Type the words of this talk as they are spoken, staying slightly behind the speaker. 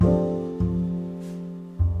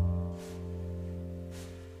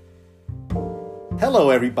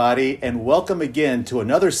Hello, everybody, and welcome again to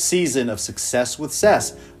another season of Success with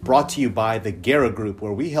Sess, brought to you by the Guerra Group,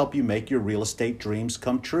 where we help you make your real estate dreams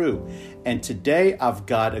come true. And today I've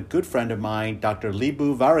got a good friend of mine, Dr.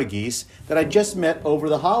 Lebu Varghese, that I just met over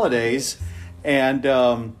the holidays, and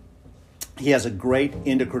he has a great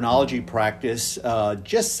endocrinology practice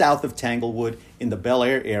just south of Tanglewood in the Bel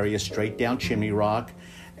Air area, straight down Chimney Rock.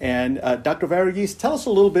 And Dr. Varghese, tell us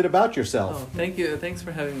a little bit about yourself. Oh, thank you. Thanks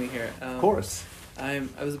for having me here. Of course. I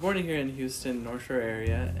was born here in Houston, North Shore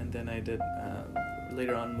area, and then I did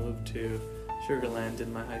later on moved to Sugar Land,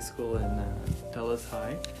 did my high school in Dulles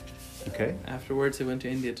High. Okay. Afterwards, I went to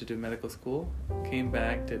India to do medical school. Came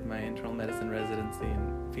back, did my internal medicine residency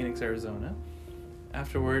in Phoenix, Arizona.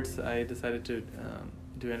 Afterwards, I decided to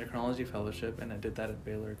do endocrinology fellowship, and I did that at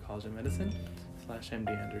Baylor College of Medicine / MD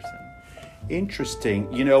Anderson.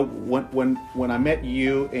 Interesting. You know, when I met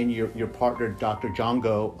you and your partner, Dr.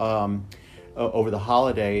 Django, over the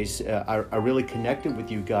holidays, I really connected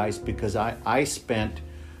with you guys because I spent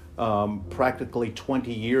practically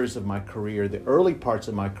 20 years of my career, the early parts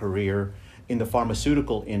of my career, in the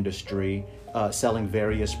pharmaceutical industry, selling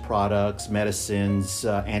various products, medicines,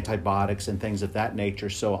 antibiotics, and things of that nature.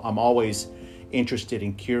 So I'm always interested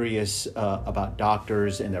and curious about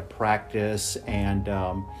doctors and their practice, and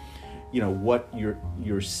what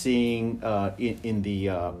you're seeing in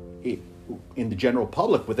the general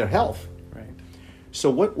public with their health. Right. So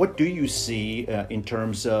what do you see in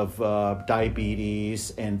terms of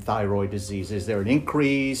diabetes and thyroid disease? Is there an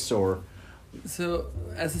increase or? So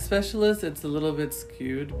as a specialist, it's a little bit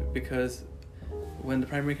skewed because when the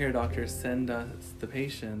primary care doctors send us the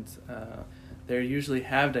patients, they usually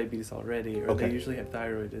have diabetes already, or Okay. they usually have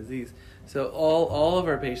thyroid disease. So all of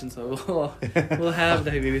our patients will have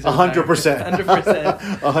diabetes. 100%. 100%.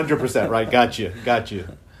 100%. Right. Got you.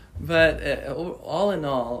 But all in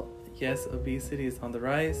all, yes, obesity is on the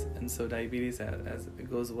rise, and so diabetes as it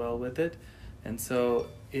goes well with it, and so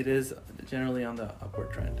it is generally on the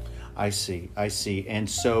upward trend. I see. And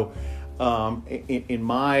so, in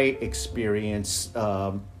my experience,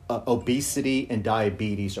 obesity and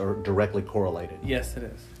diabetes are directly correlated. Yes, it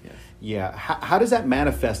is. Yes. Yeah. How does that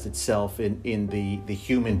manifest itself in the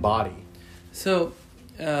human body? So,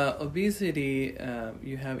 obesity,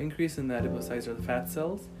 you have increase in the adipocytes or the fat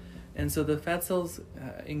cells, and so the fat cells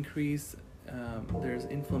increase. There's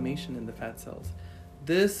inflammation in the fat cells.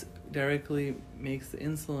 This directly makes the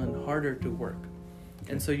insulin harder to work.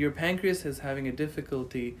 Okay. And so your pancreas is having a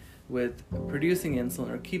difficulty with producing insulin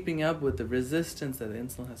or keeping up with the resistance that the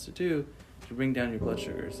insulin has to do to bring down your blood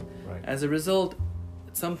sugars. Right. As a result,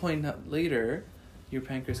 at some point later, your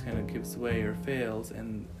pancreas kind of gives way or fails,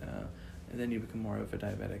 and then you become more of a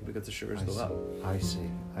diabetic because the sugars go up. I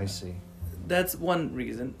see. That's one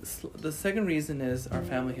reason. The second reason is our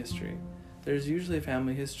family history. There's usually a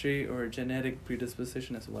family history or a genetic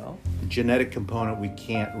predisposition as well. The genetic component, we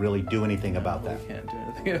can't really do anything about that. We can't do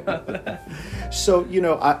anything about that. So,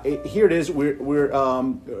 here it is. We're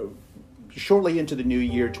shortly into the new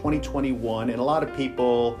year, 2021, and a lot of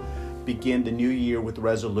people begin the new year with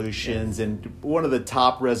resolutions, and one of the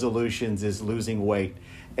top resolutions is losing weight.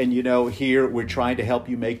 And, here we're trying to help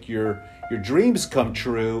you make your dreams come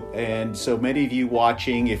true. And so many of you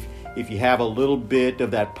watching, if you have a little bit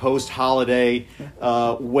of that post-holiday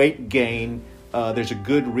weight gain, there's a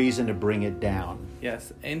good reason to bring it down.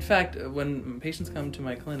 Yes. In fact, when patients come to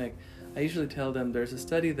my clinic, I usually tell them there's a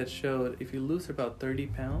study that showed if you lose about 30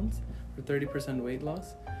 pounds or 30% weight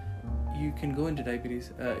loss, you can go into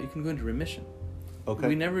diabetes, you can go into remission. Okay.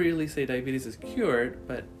 We never really say diabetes is cured,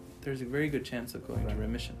 but there's a very good chance of going to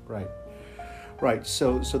remission. Right.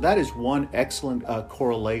 So that is one excellent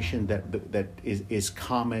correlation that is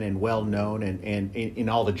common and well known and in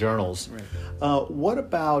all the journals. Right. What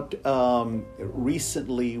about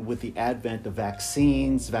recently with the advent of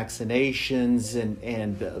vaccinations,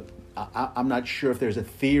 and I'm not sure if there's a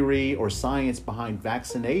theory or science behind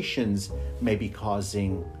vaccinations maybe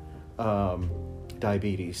causing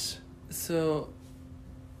diabetes. So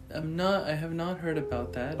I have not heard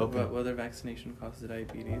about that, Okay. about whether vaccination causes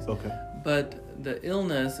diabetes. Okay. But the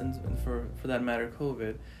illness, and for that matter,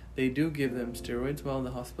 COVID, they do give them steroids while in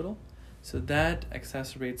the hospital. So that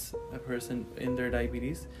exacerbates a person in their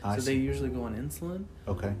diabetes. I They see. usually go on insulin.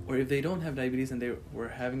 Okay. Or if they don't have diabetes and they were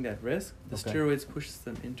having that risk, the Okay. steroids pushes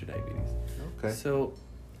them into diabetes. Okay. So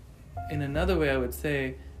in another way, I would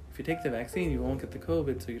say, if you take the vaccine, you won't get the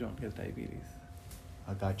COVID, so you don't get diabetes.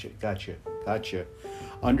 I got you.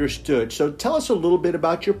 Understood. So tell us a little bit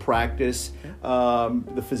about your practice,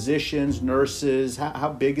 the physicians, nurses,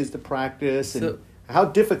 how big is the practice, and how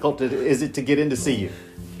difficult is it to get in to see you?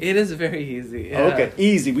 It is very easy. Okay,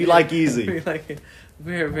 easy. We like easy. We like it.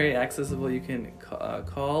 We're very accessible. You can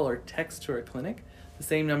call or text to our clinic. The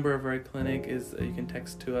same number of our clinic is you can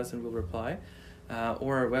text to us and we'll reply.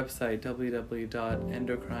 Or our website,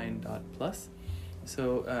 www.endocrine.plus.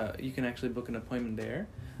 So you can actually book an appointment there.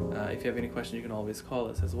 If you have any question, you can always call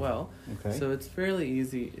us as well. Okay. So it's fairly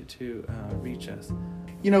easy to reach us.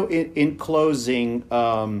 You know, in closing,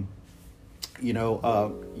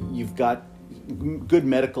 you've got good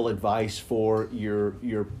medical advice for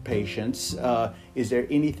your patients. Is there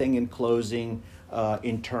anything in closing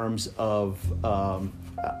in terms of,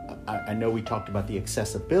 I know we talked about the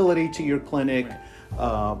accessibility to your clinic,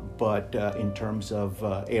 Right. but in terms of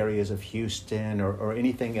areas of Houston or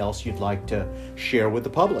anything else you'd like to share with the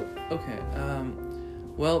public? Okay.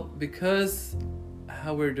 Well, because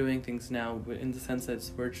how we're doing things now, in the sense that it's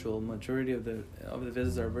virtual, majority of the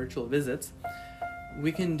visits are virtual visits.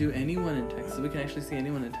 We can do anyone in Texas. We can actually see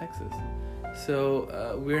anyone in Texas.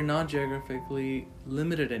 So we're not geographically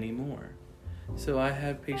limited anymore. So I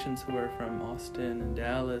have patients who are from Austin and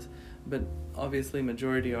Dallas, but obviously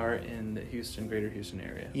majority are in the greater Houston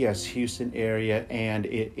area. Yes, Houston area, and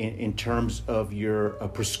in terms of your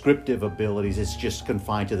prescriptive abilities, it's just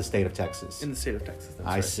confined to the state of Texas. In the state of Texas, that's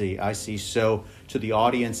I right. see. So to the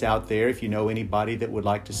audience out there, if you know anybody that would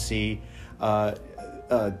like to see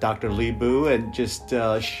Dr. Lebu, and just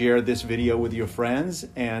share this video with your friends,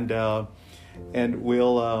 and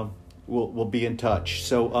we'll be in touch.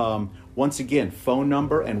 So once again, phone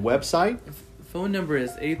number and website. Phone number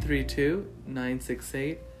is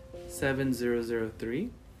 832-968-7003.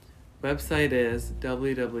 Website is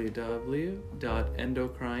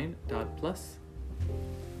www.endocrine.plus.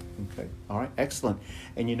 Okay. All right. Excellent.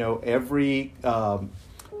 And every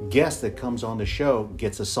guest that comes on the show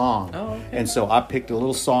gets a song. Oh, okay. And so I picked a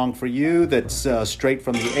little song for you that's straight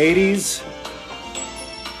from the 80s.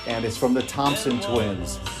 And it's from the Thompson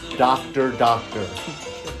Twins, Doctor.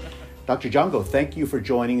 Dr. Django, thank you for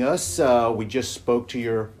joining us. We just spoke to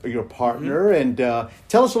your partner, and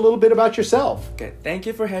tell us a little bit about yourself. Okay, thank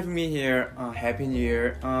you for having me here. Happy New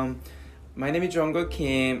Year. My name is Jonggo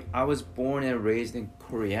Kim. I was born and raised in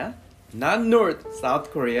Korea, not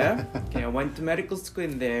South Korea. Okay, I went to medical school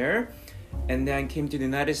in there, and then I came to the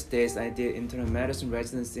United States. I did internal medicine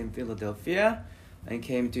residency in Philadelphia. I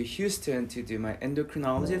came to Houston to do my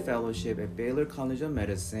endocrinology fellowship at Baylor College of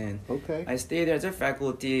Medicine. Okay. I stayed there as a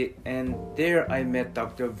faculty, and there I met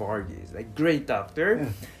Dr. Varghese, a great doctor.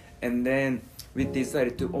 And then we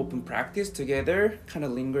decided to open practice together, kind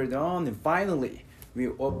of lingered on, and finally we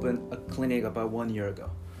opened a clinic about 1 year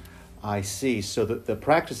ago. I see. So the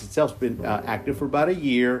practice itself's been active for about a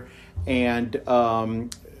year, and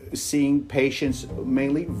seeing patients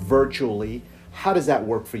mainly virtually. How does that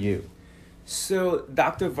work for you? So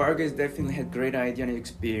Dr. Varghese definitely had great idea and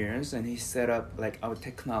experience, and he set up like our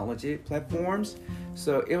technology platforms.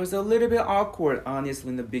 So it was a little bit awkward, honestly,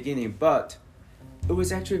 in the beginning, but it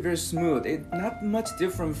was actually very smooth. Not much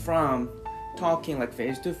different from talking like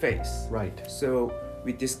face to face. Right. So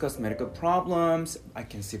we discuss medical problems. I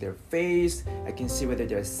can see their face. I can see whether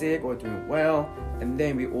they're sick or doing well. And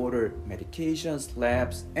then we order medications,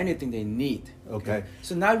 labs, anything they need. Okay.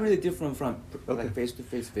 So not really different from Okay. like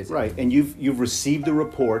face-to-face visit. Right, and you've received the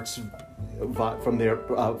reports from their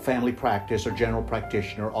family practice or general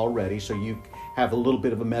practitioner already, so you have a little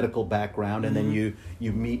bit of a medical background, and then you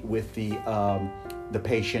meet with the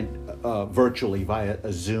patient virtually via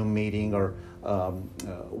a Zoom meeting or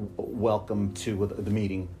welcome to the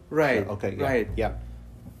meeting. Right. So, okay. Yeah, Right. Yeah.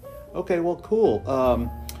 Okay. Well, cool.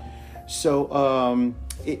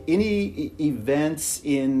 Any events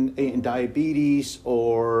in diabetes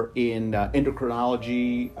or in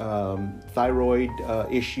endocrinology, thyroid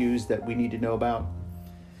issues that we need to know about?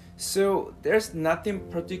 So there's nothing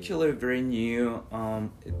particularly very new.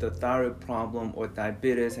 The thyroid problem or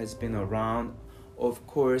diabetes has been around. Of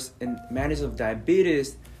course, in management of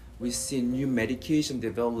diabetes, we see new medication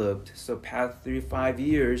developed. So past 3-5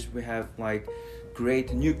 years, we have like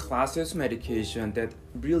great new classes of medication that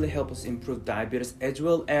really help us improve diabetes as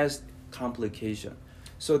well as complication.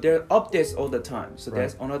 So there are updates all the time. So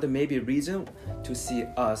that's another maybe reason to see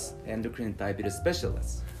us endocrine diabetes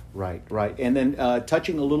specialists. Right. And then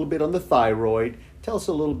touching a little bit on the thyroid, tell us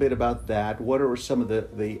a little bit about that. What are some of the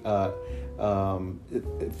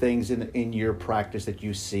things in your practice that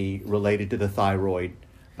you see related to the thyroid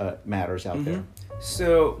matters out there?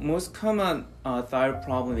 So most common thyroid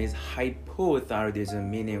problem is hypothyroidism,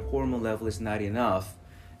 meaning hormone level is not enough,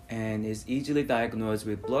 and is easily diagnosed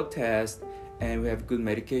with blood test, and we have good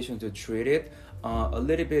medication to treat it. A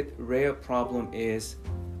little bit rare problem is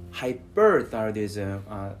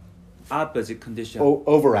hyperthyroidism. opposite condition.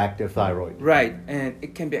 Overactive thyroid. Right, and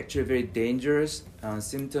it can be actually very dangerous.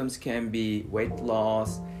 Symptoms can be weight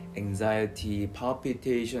loss, anxiety,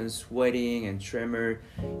 palpitation, sweating, and tremor.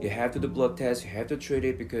 You have to do blood tests, you have to treat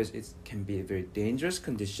it because it can be a very dangerous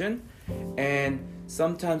condition. And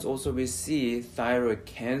sometimes also we see thyroid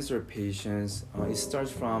cancer patients. It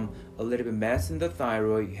starts from a little bit mass in the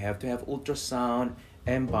thyroid. You have to have ultrasound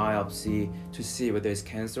and biopsy to see whether it's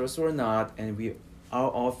cancerous or not. And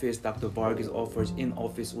our office, Dr. Varghese, offers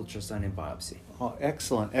in-office ultrasound and biopsy. Oh,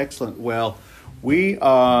 excellent, excellent. Well, we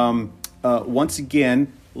once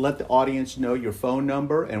again let the audience know your phone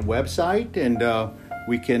number and website, and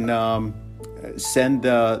we can send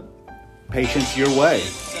patients your way.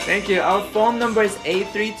 Thank you. Our phone number is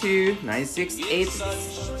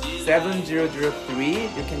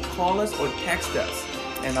 832-968-7003. You can call us or text us.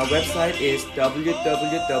 And our website is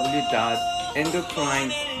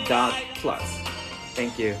www.endocrine.plus.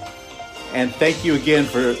 Thank you. And thank you again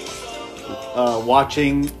for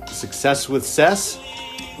watching Success with Cess,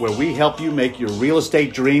 where we help you make your real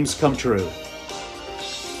estate dreams come true.